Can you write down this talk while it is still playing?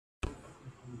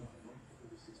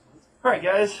Alright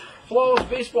guys, Flawless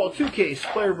Baseball 2 case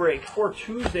player break for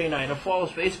Tuesday night of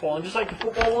Flawless Baseball. And just like the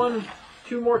football one,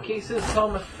 2 more cases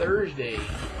come Thursday.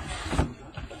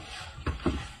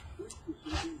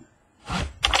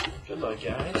 Good luck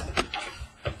guys.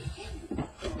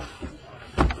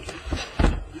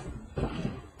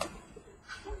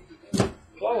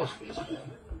 Flawless Baseball.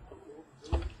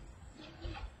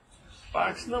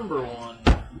 Box number 1.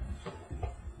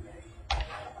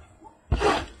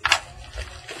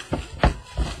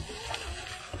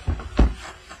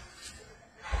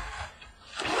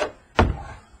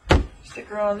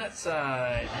 Sticker on that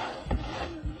side.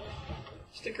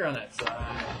 Sticker on that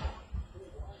side.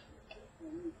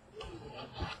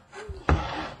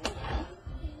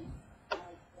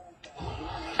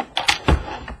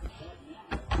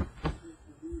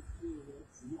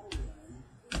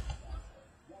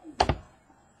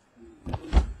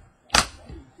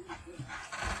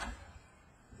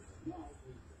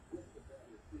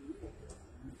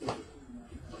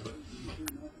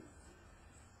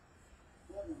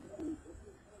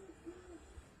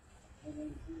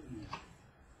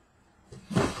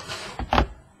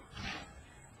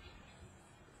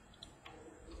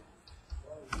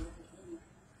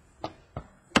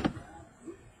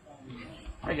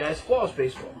 Alright guys, Flawless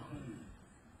Baseball.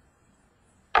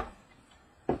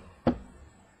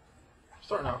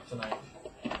 Starting off tonight.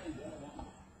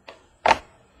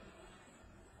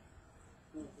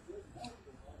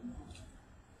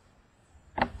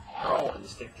 All in the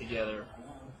stick together.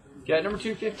 Got number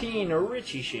 215,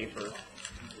 Richie Schaefer.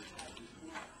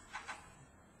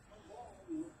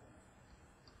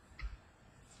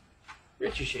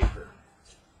 Richie Schaefer.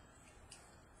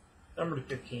 Number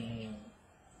 15.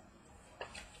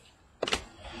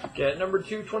 Got number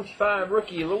 225,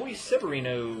 rookie, Luis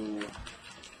Severino.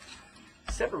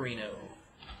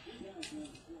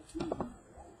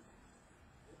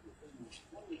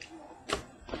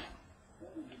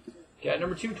 Got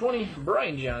number 220,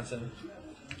 Brian Johnson.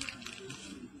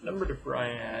 Number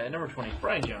 20,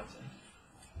 Brian Johnson.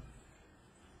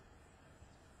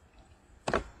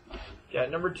 Got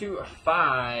number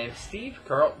 25, Steve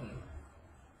Carlton.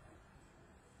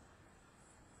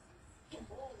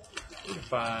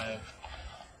 5,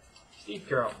 Steve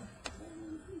Carlton.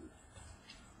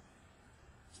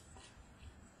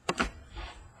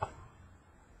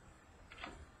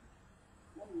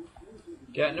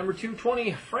 Got number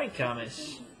 220, Frank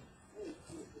Thomas.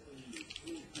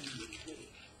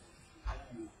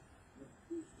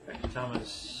 Frank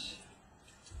Thomas.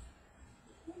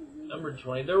 Number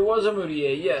 20. There was a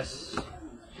Moutier, yes.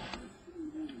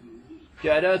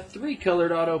 Got a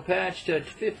 3-colored auto patch to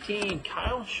 15,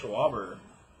 Kyle Schwaber.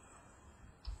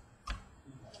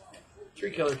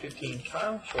 3-color 15,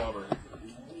 Kyle Schwaber.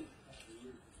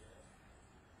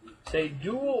 Say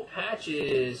dual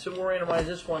patches, so we'll randomize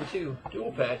this one too.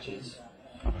 Dual patches.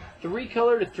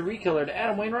 3-color to 3-color to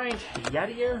Adam Wainwright,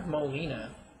 Yadier Molina.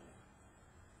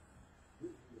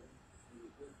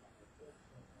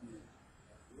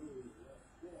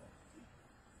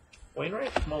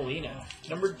 Wainwright Molina,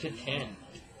 numbered to 10.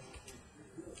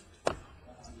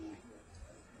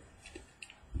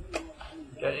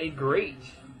 Got a great,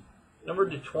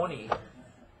 numbered to 20.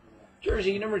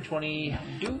 Jersey, number 20,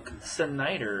 Duke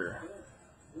Snyder.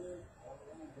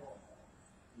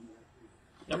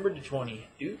 Numbered to 20,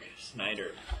 Duke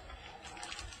Snyder.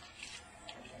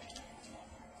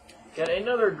 Got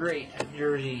another great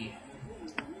jersey.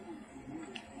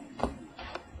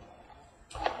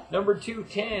 Number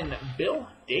 210, Bill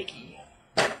Dickey.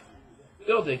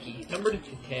 Bill Dickey, number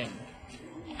 210.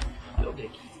 Bill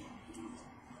Dickey.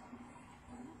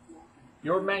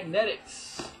 Your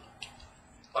Magnetics.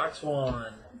 Box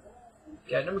 1.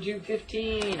 Got number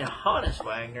 215, Honus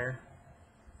Wagner.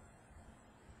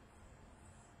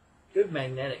 Good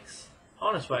Magnetics.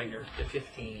 Honus Wagner to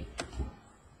 15.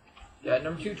 Got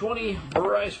number 220,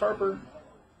 Bryce Harper.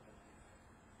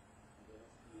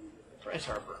 Bryce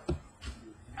Harper.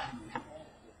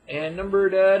 And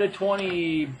numbered to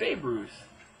 20, Babe Ruth.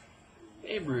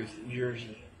 Babe Ruth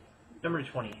jersey. Number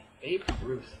 20, Babe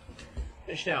Ruth.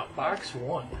 Finishing out box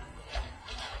 1.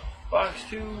 Box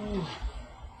 2.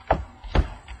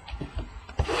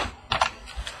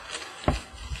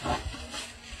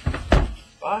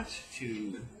 Box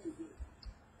 2.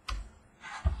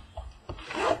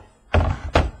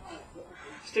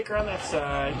 Sticker on that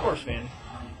side. Of course, man.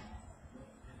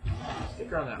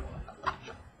 Sticker on that one.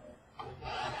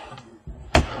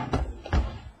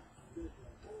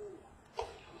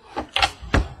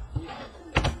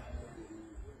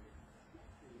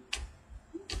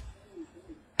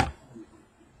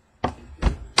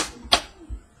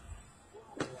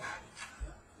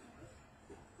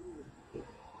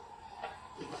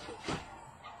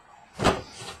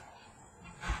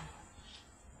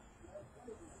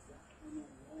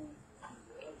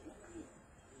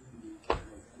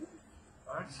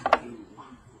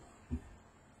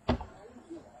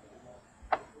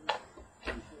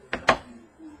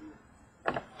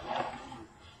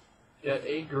 Got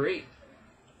a great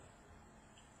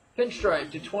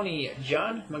pinstripe to 20,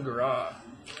 John McGraw.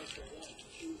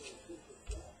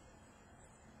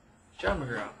 John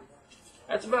McGraw.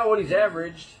 That's about what he's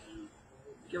averaged,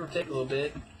 give or take a little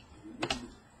bit.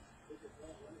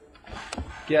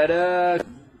 Got a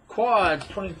quads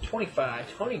 20-25,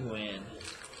 Tony Gwynn.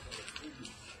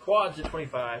 Quads at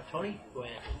 25, Tony Gwynn.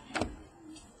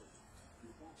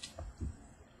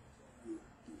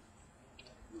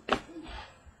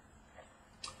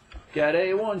 Got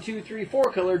a 1, 2, 3,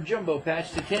 4 color jumbo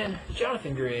patch to 10,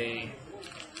 Jonathan Gray.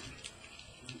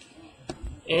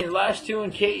 And last two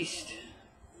encased.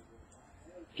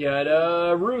 Got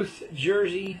a Ruth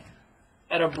jersey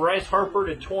at a Bryce Harper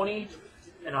to 20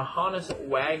 and a Hannes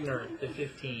Wagner to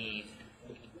 15.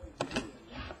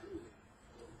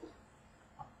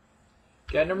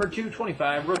 Got number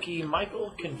 225 rookie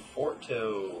Michael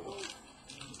Conforto.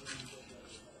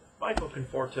 Michael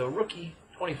Conforto rookie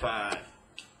 25.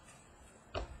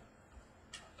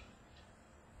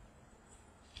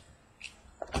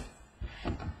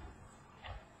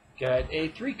 Got a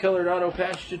 3-colored auto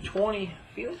patch to 20,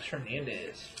 Felix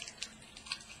Hernandez.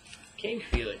 King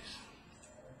Felix.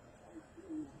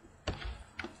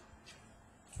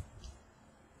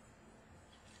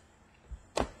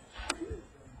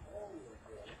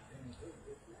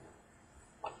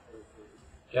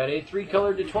 Got a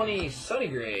 3-colored to 20, Sonny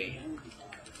Gray.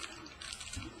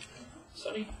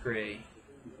 Sonny Gray.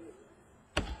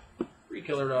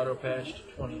 3-colored auto patch to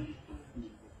 20.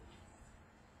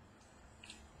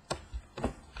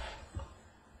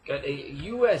 Got a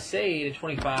USA to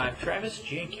 25, Travis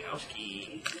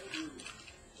Jankowski.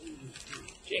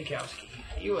 Jankowski,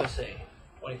 USA,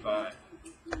 25.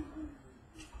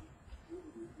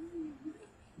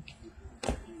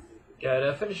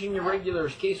 Got finishing your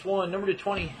regulars, case 1, number to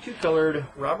 20, 2-colored,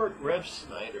 Robert Rev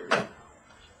Snyder.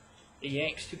 The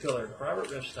Yanks, 2-colored, Robert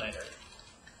Rev Snyder.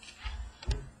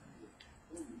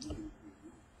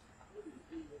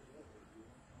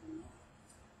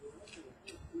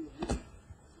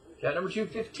 Got number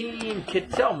 215,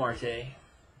 Ketel Marte.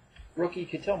 Rookie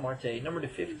Ketel Marte, number to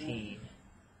 15.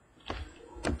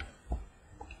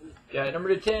 Got number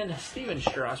to 10, Steven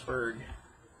Strasburg.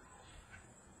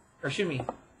 Or excuse me,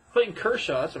 Clayton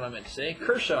Kershaw, that's what I meant to say.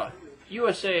 Kershaw,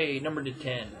 USA, number to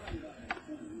 10.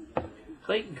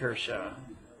 Clayton Kershaw,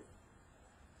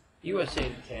 USA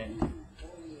to 10.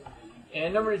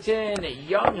 And number to 10,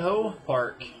 Young Ho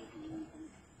Park.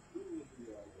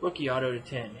 Rookie auto to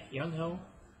 10, Young Ho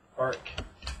Park.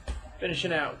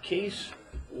 Finishing out case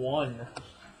 1.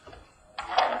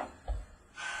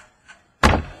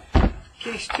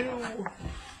 Case 2.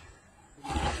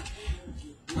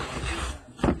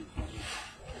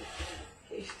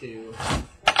 Case 2.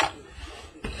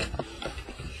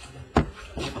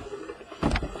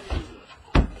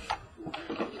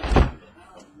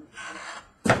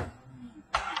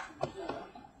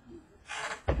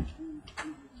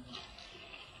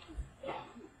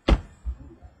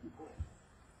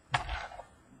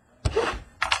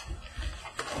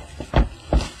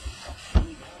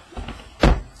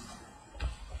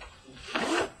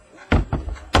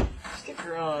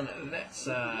 On that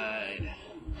side.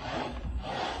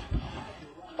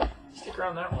 Sticker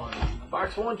on that one.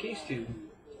 Box 1, case 2.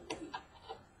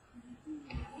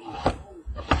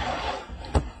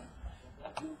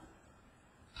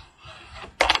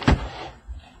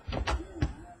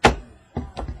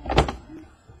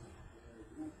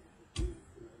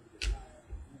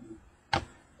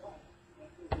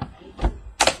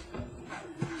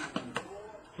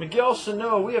 Miguel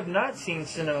Sano. We have not seen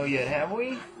Sano yet, have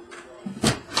we?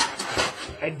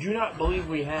 I do not believe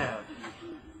we have.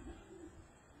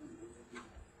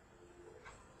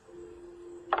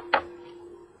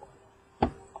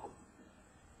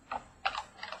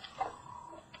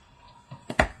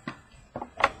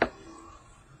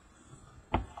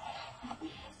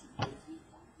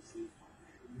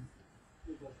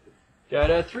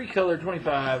 Got a 3-color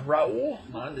 25, Raul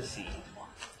Mondesi.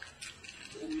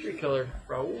 3-color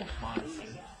Raul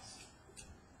Mondesi.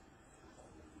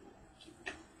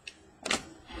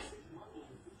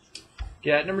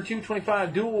 Got number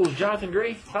 225 duels, Jonathan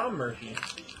Gray, Tom Murphy.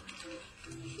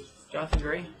 Jonathan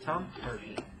Gray, Tom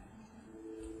Murphy.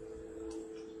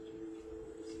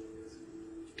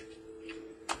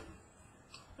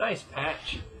 Nice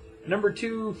patch. Number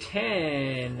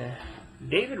 210,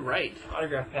 David Wright,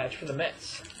 autograph patch for the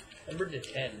Mets. Number to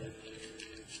 10.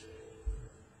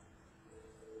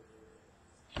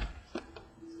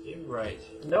 David Wright.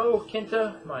 No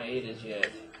Kenta Maedas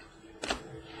yet.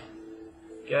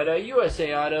 Got a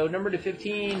USA auto, number to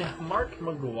 15, Mark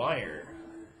McGuire.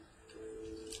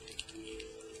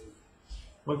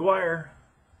 McGuire,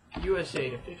 USA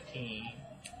to 15.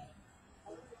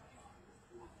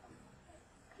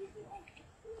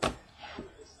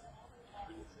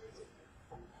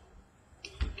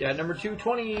 Got number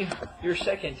 220, your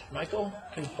second, Michael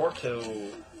Conforto.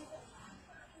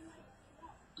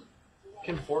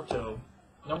 Conforto,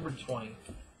 number 20.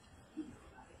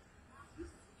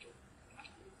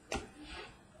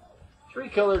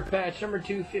 Three-colored patch, number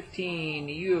 215.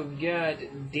 You've got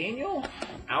Daniel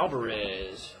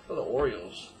Alvarez for the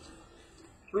Orioles.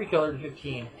 Three-colored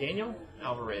 15, Daniel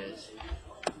Alvarez.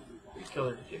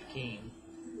 Three-colored 15.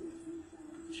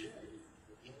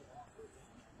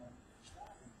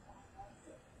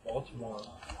 Baltimore.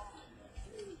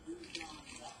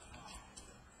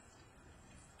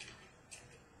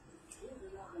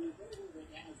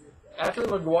 After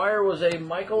McGuire was a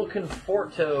Michael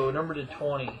Conforto, number to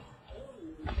 20.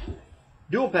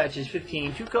 Dual patches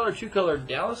 15. Two-color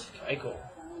Dallas Keuchel.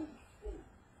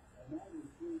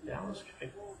 Dallas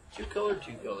Keuchel.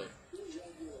 Two-color.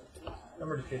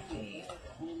 Number to 15.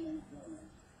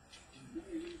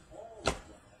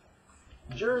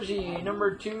 Jersey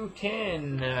number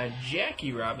 210,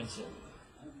 Jackie Robinson.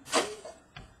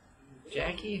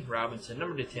 Jackie Robinson,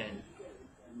 number to 10.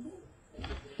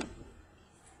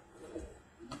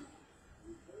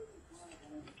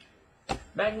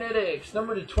 Magnetics,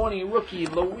 number to 20, rookie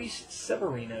Luis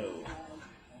Severino.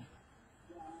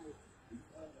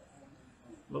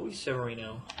 Luis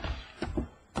Severino.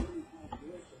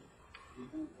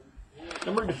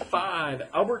 Number to 5,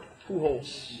 Albert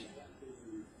Pujols.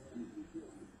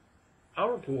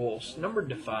 Albert Pujols, numbered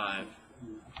to 5.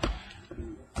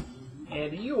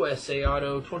 And USA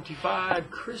Auto 25,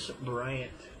 Chris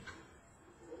Bryant.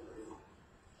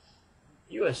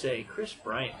 USA, Chris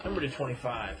Bryant, number to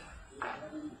 25.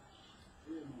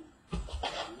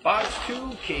 Box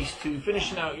 2, case 2,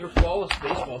 finishing out your flawless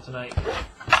baseball tonight.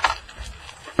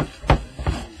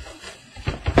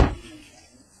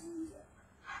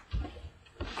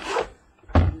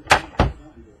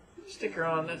 Sticker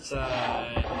on that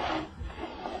side.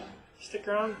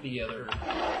 Sticker on the other.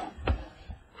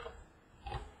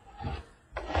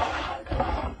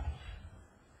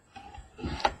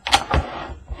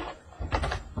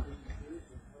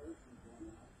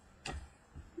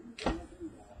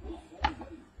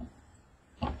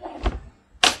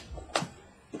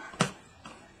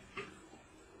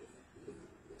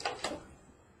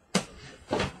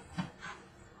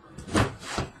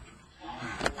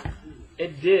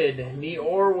 It did.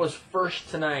 Neor was first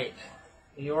tonight.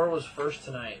 Neor was first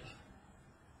tonight.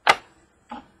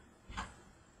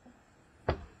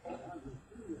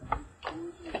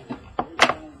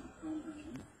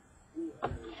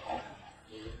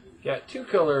 Got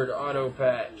two-colored auto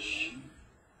patch.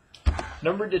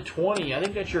 Numbered to 20. I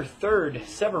think that's your third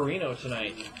Severino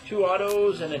tonight. Two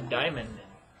autos and a diamond.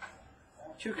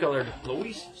 Two-colored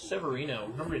Luis Severino,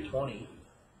 number to 20.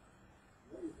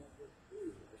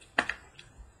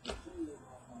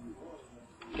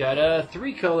 Got a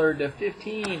three-colored to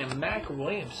 15, Mac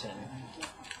Williamson.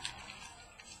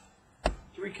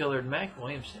 Three-colored Mac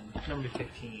Williamson, number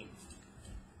 15.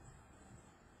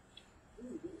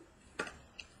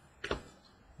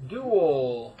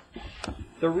 Dual.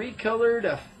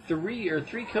 Three-colored,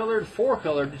 three-colored,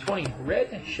 four-colored to 20,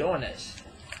 Red Shoenis.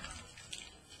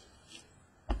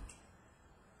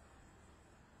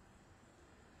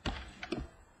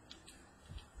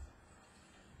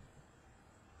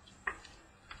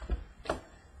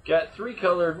 Got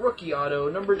three-colored rookie auto,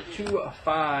 number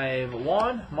 2-5,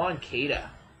 Juan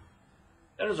Moncada.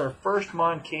 That is our first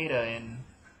Moncada in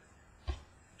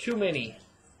too many.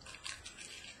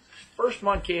 First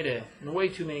Moncada in way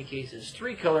too many cases.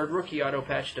 Three-colored rookie auto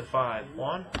patch to 5,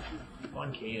 Juan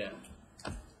Moncada.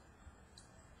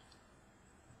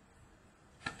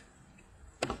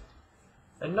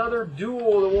 Another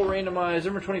duel that we'll randomize,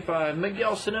 number 25,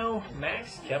 Miguel Sano,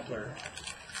 Max Kepler.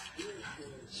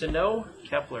 Sano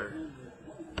Kepler,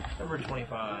 number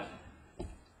 25.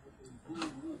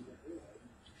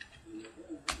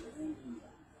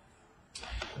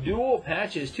 Dual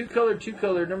patches,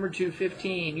 two-colored, number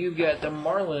 215. You've got the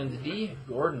Marlins, D.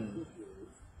 Gordon.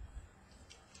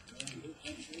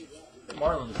 The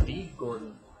Marlins, D.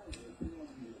 Gordon.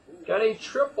 Got a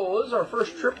triple. This is our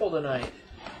first triple tonight.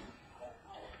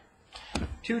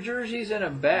 Two jerseys and a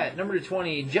bat. Number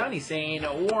 20, Johnny Sane,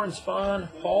 Warren Spahn,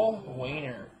 Paul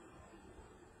Wainer.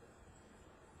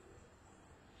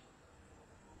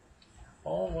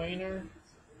 Paul Wainer.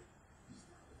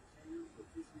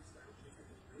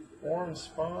 Warren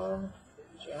Spahn,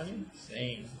 Johnny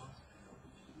Sane.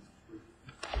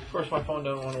 Of course, my phone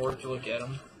doesn't want to work to look at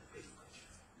them.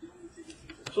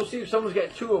 So we'll see if someone's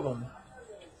got 2 of them.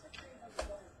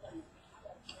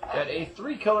 Got a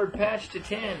 3-colored patch to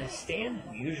 10. Stan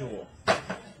Musial.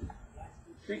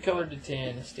 3-colored to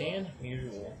 10. Stan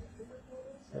Musial.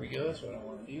 There we go. That's what I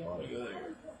want to do. I want to go there.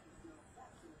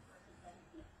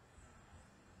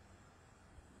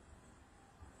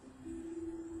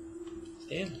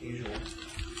 Stan Musial.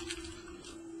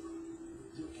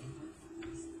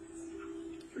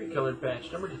 3-colored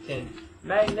patch. Number to 10.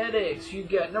 Magnetics. You've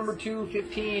got number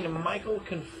 215. Michael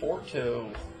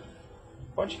Conforto.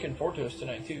 Bunch of Confortos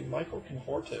tonight, too. Michael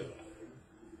Conforto.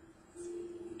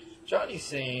 Johnny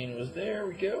Sane was there.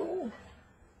 We go.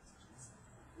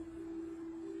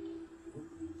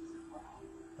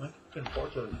 Michael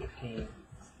Conforto, 15.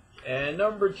 And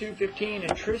number 215,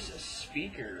 and Tris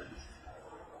Speaker.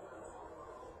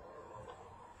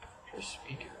 Tris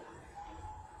Speaker.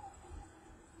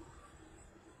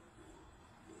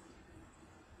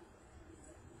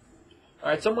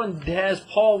 Alright, someone has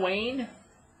Paul Wayne.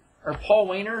 Or Paul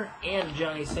Wayner and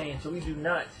Johnny Sane, so we do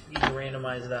not need to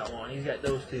randomize that one. He's got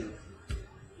those 2.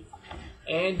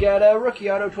 And got a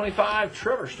rookie auto 25,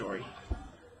 Trevor Story.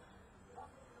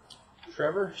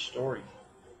 Trevor Story.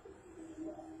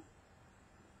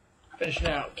 Finishing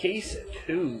out case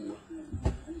 2.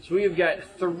 So we have got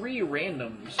 3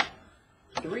 randoms.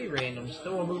 3 randoms.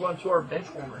 Then we'll move on to our bench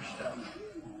warmer stuff.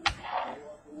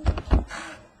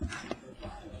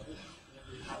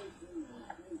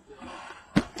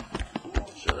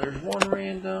 There's 1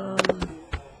 random,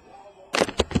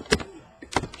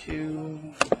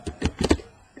 2,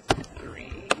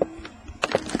 3.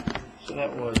 So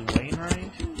that was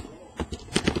Wainwright,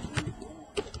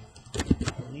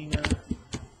 Molina,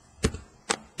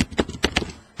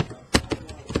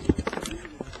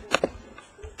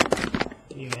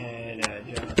 you had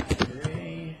Jonathan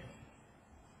Gray,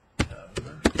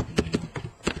 Murphy,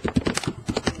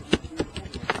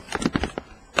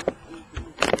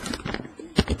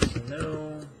 Sano,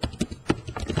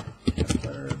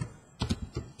 Kepler.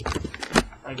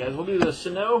 Alright guys, we'll do the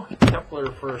Sano,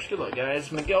 Kepler first. Good luck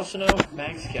guys. Miguel Sano,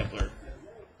 Max Kepler.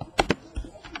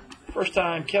 First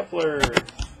time Kepler,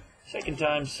 second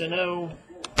time Sano,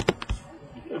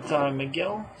 third time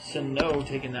Miguel Sano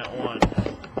taking that one.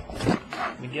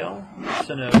 Miguel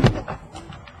Sano.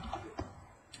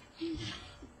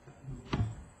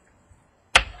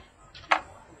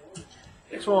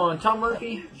 Next one, Tom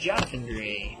Murphy, Jonathan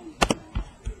Gray.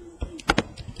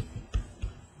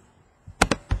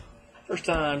 First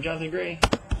time, Jonathan Gray.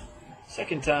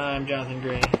 Second time, Jonathan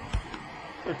Gray.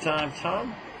 Third time,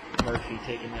 Tom Murphy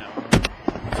taking that one.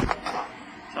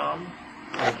 Tom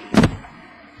Murphy.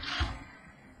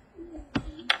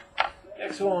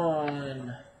 Next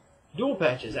one, dual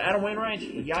patches, Adam Wainwright,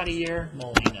 Yadier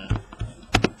Molina.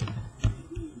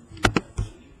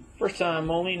 First time,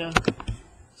 Molina.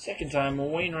 Second time,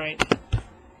 Wainwright.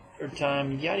 Third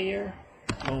time, Yadier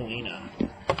Molina.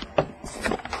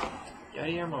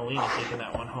 Yadier Molina taking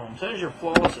that one home. So there's your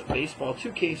Flawless Baseball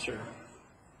 2-caser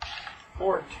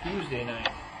for Tuesday night.